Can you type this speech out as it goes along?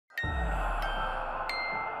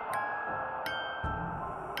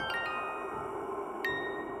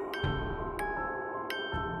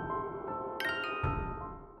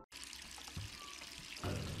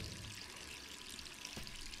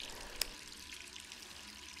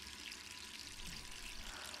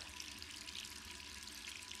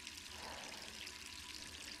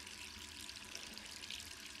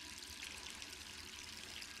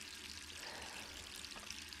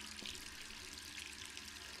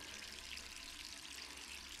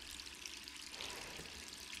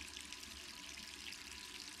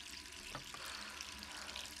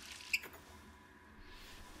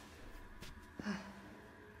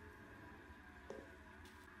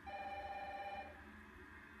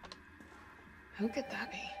Who could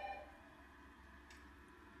that be?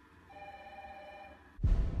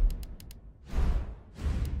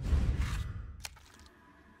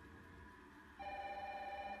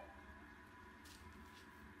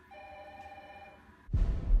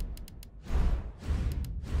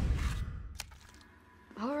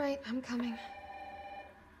 All right, I'm coming.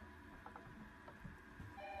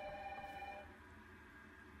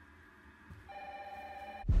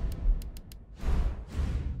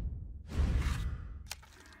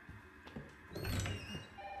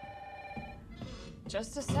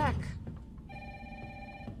 Just a sec.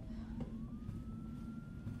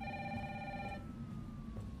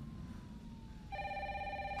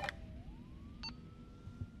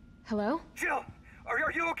 Hello? Jill,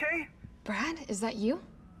 are you okay? Brad, is that you?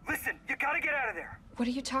 Listen, you gotta get out of there. What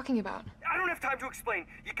are you talking about? I don't have time to explain.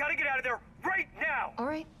 You gotta get out of there right now. All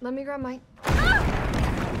right, let me grab my...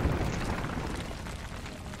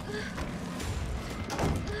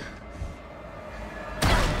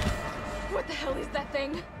 What the hell is that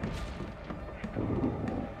thing?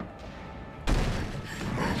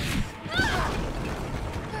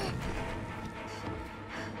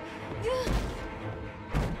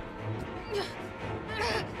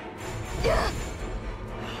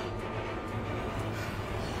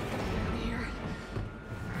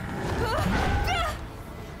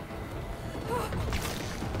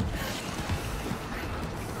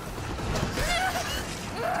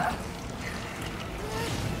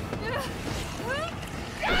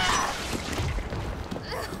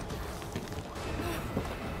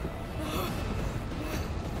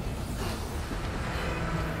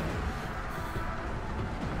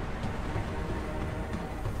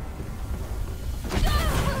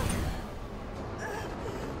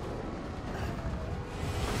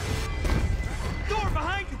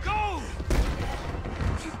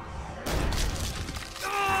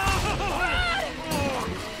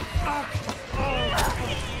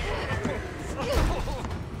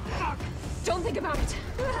 Don't think about it.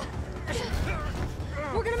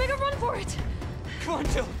 We're gonna make a run for it. Come on,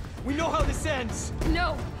 Jill. We know how this ends.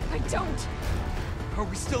 No, I don't. Are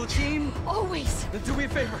we still a team? Always. Then do me a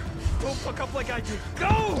favor. Don't fuck up like I did.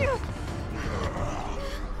 Go!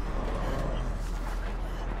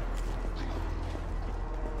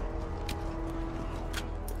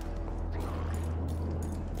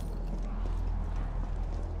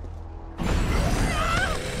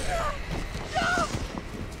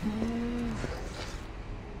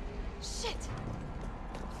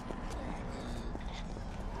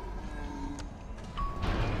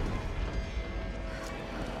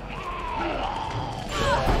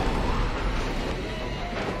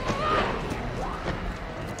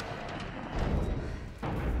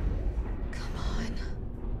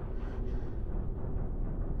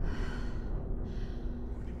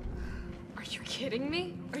 Kidding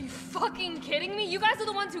me? Are you fucking kidding me? You guys are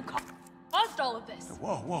the ones who caused all of this.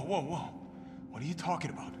 Whoa, whoa, whoa, whoa. What are you talking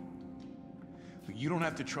about? Look, you don't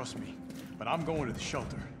have to trust me, but I'm going to the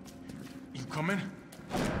shelter. You coming?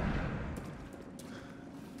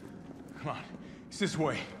 Come on, it's this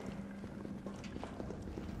way.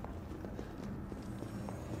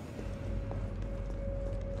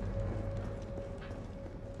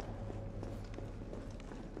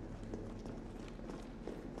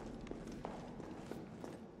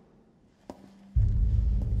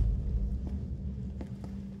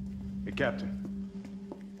 Hey, Captain.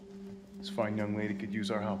 This fine young lady could use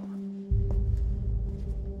our help.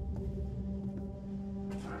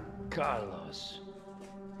 Carlos,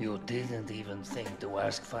 you didn't even think to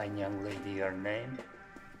ask fine young lady her name?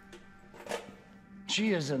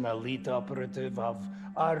 She is an elite operative of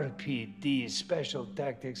RPD, Special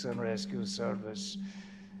Tactics and Rescue Service.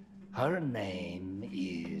 Her name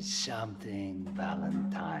is something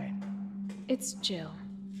Valentine. It's Jill.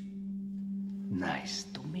 Nice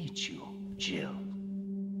to meet you, Jill.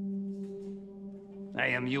 I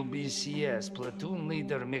am UBCS Platoon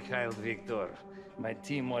Leader Mikhail Victor. My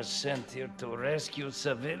team was sent here to rescue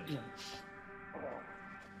civilians.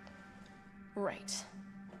 Right.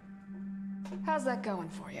 How's that going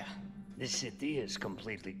for you? The city is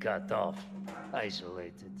completely cut off,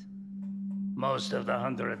 isolated. Most of the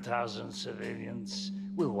 100,000 civilians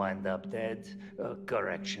will wind up dead.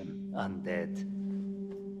 Correction, undead.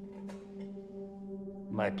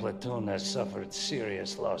 My platoon has suffered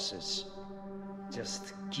serious losses.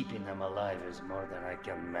 Just keeping them alive is more than I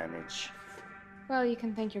can manage. Well, you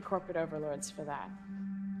can thank your corporate overlords for that.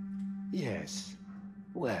 Yes.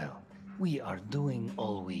 Well, we are doing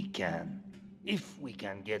all we can. If we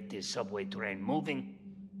can get this subway train moving,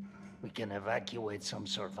 we can evacuate some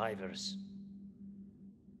survivors.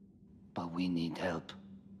 But we need help.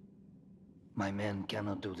 My men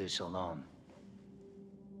cannot do this alone.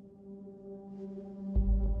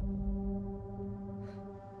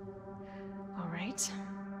 All right.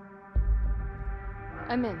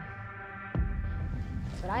 I'm in.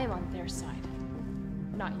 But I am on their side,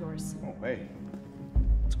 not yours. Oh, hey.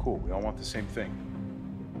 It's cool. We all want the same thing.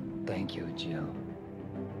 Thank you, Jill.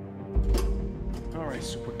 All right,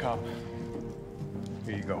 Super Cop.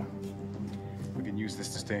 Here you go. We can use this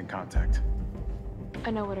to stay in contact.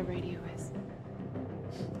 I know what a radio is.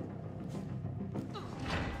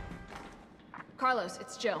 Carlos,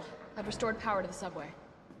 it's Jill. I've restored power to the subway.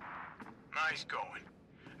 Nice going.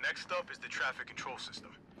 Next up is the traffic control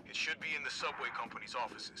system. It should be in the subway company's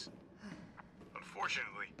offices.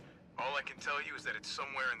 Unfortunately, all I can tell you is that it's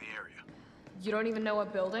somewhere in the area. You don't even know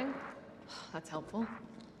what building? That's helpful.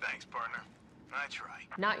 Thanks, partner. I try.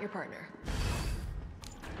 Not your partner.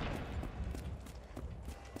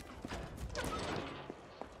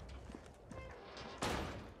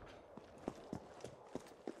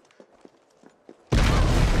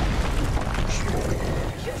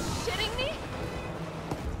 You shitting me?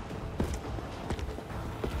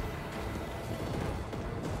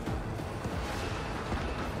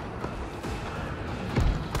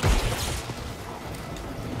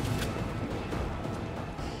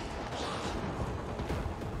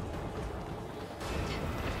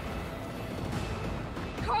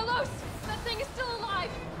 Carlos! That thing is still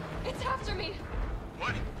alive! It's after me!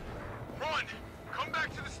 What? Run! Come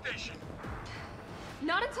back to the station!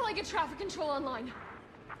 Not until I get traffic control online.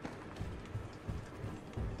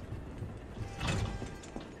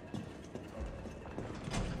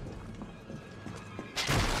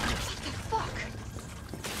 What the fuck?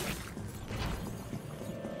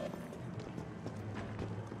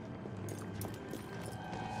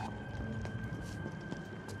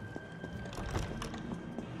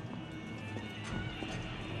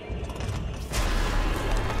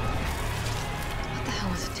 What the hell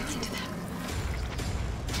was it doing to them?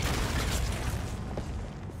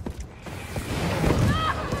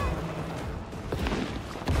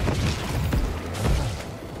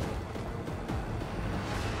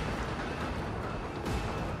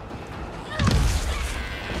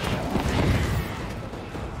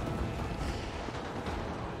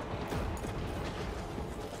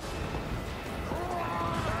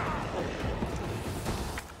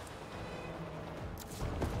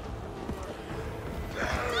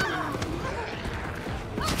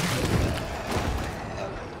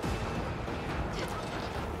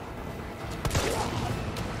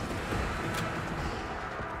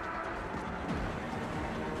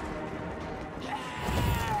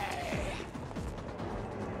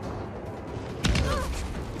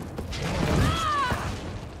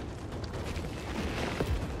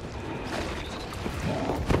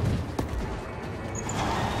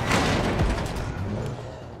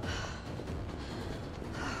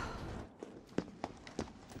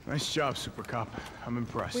 Nice job, Super Cop. I'm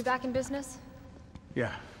impressed. We back in business?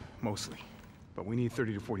 Yeah, mostly. But we need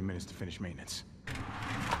 30 to 40 minutes to finish maintenance.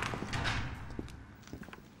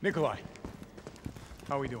 Nikolai,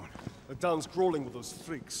 how are we doing? The town's crawling with those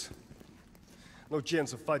freaks. No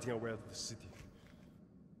chance of fighting our way out of the city.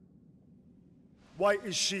 Why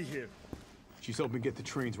is she here? She's helping get the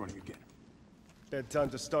trains running again. Bad time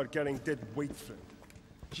to start carrying dead weight, friend.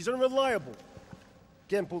 She's unreliable.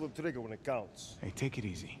 Can't pull the trigger when it counts. Hey, take it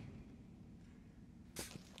easy.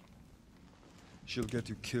 She'll get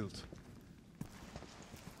you killed.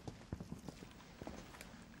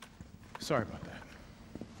 Sorry about that.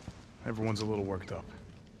 Everyone's a little worked up.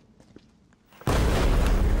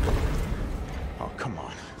 Oh, come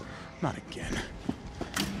on. Not again.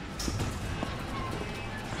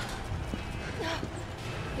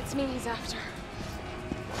 It's me he's after.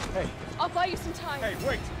 Hey. I'll buy you some time. Hey,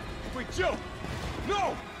 wait! Wait, Jill!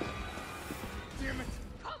 No! Damn it!